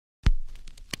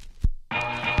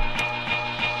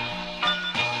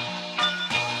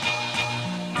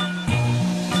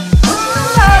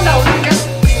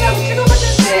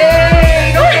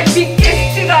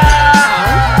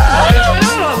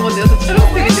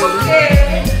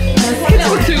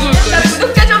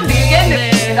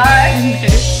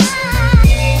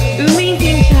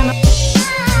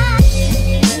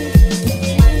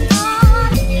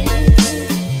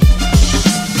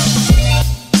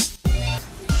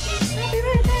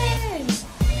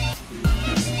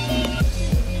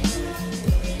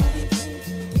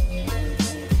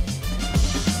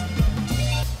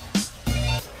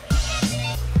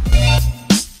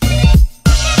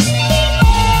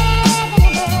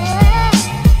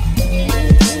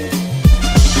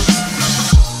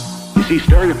sexy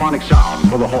stereophonic sound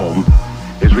for the home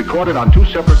is recorded on two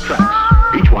separate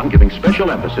tracks, each one giving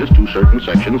special emphasis to certain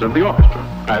sections of the orchestra,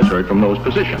 as heard from those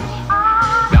positions.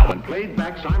 Now, when played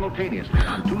back simultaneously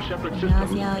on two separate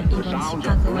systems, the sounds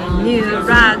of New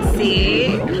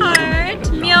Roxy card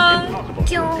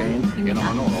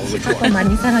명입니다. 시카고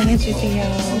많이 사랑해주세요.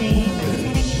 네, 많이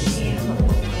사랑해주세요.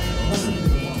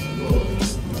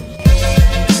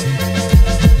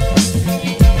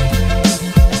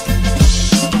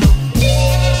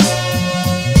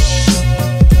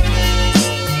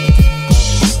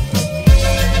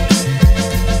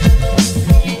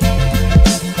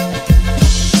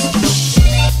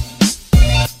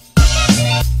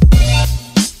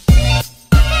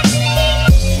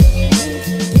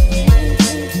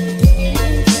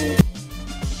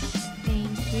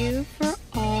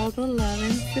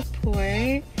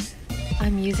 Support.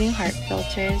 I'm using heart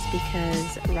filters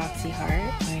because Roxy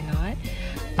Heart, why not?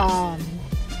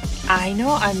 I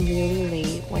know I'm really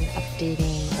late when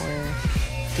updating or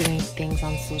doing things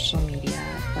on social media,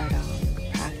 but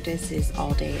practice is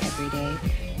all day, every day,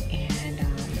 and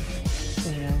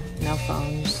you know, no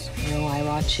phones, no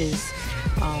iWatches,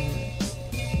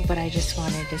 but I just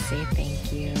wanted to say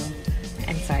thank you,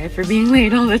 and sorry for being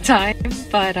late all the time,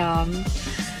 but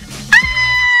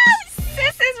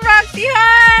Roxy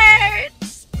Heart!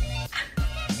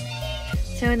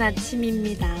 좋은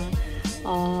아침입니다.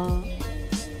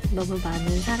 너무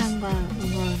많은 사랑과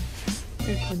응원을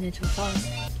보내줘서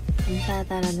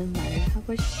감사하다라는 말을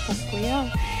하고 싶었고요.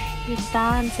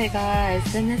 일단 제가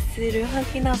SNS를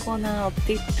확인하거나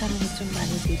업데이트하는 게 좀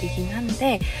많이 느리긴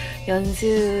한데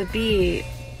연습이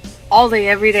all day,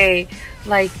 every day.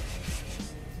 Like,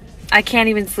 I can't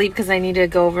even sleep because I need to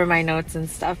go over my notes and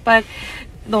stuff. But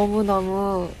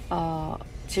너무너무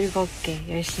즐겁게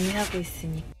열심히 하고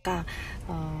있으니까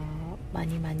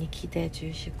많이 기대해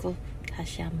주시고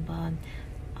다시 한번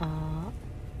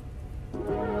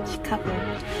시카고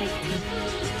파이팅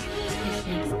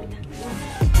열심히 하겠습니다.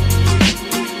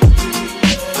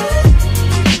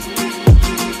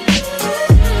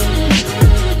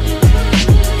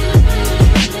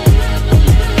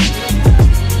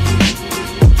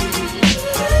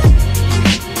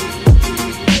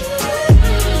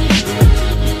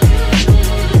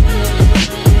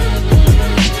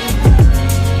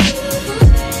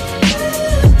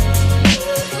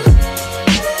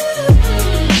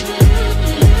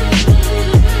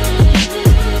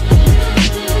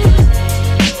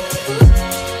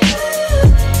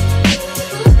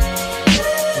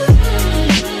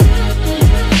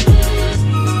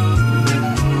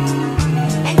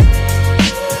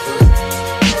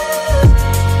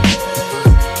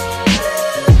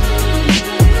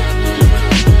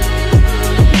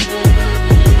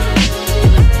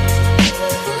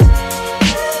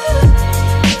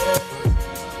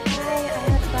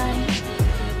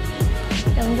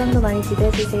 영상도 많이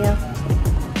기대해주세요.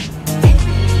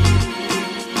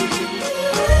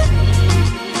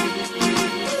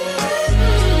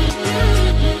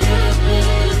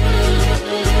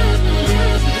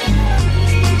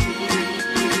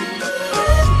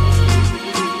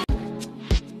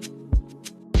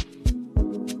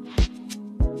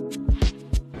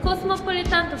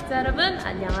 코스모폴리탄 독자 여러분,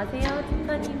 안녕하세요.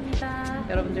 티파니입니다.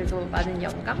 여러분들도 많은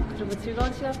영감 그리고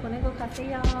즐거운 시간 보내고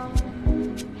가세요.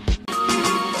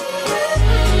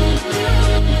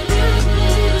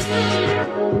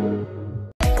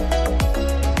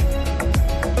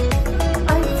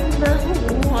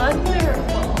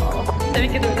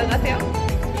 재밌게 놀다 가세요.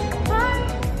 바이.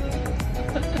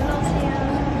 안녕하세요.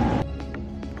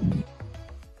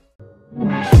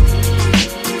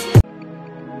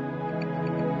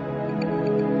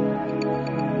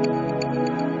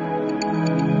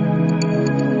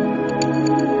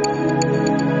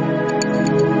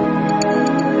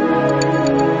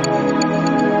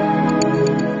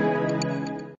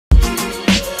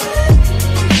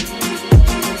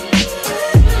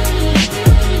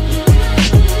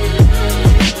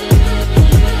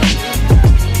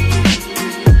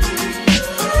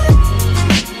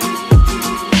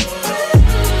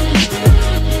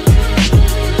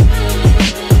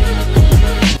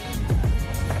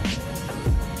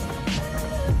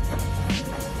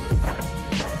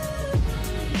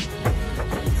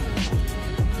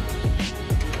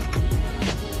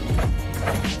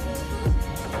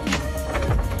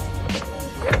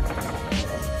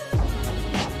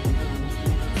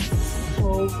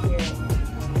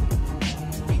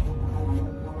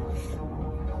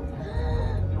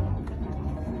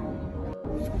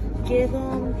 Give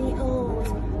them the old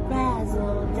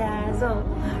razzle dazzle,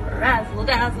 razzle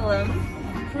dazzle 'em.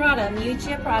 Prada,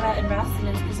 Miuccia Prada and Raf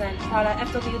Simons present Prada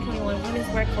FW21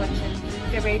 Women's Wear Collection,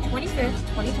 February 25th,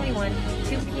 2021,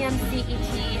 2 p.m.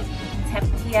 CET,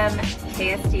 10 p.m.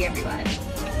 KST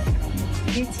everyone.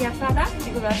 미우치아 프라다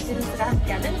그리고 랍시문스가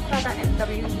함께하는 프라다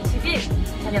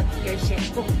FW21 저녁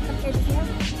 10시에 꼭 함께해 주세요.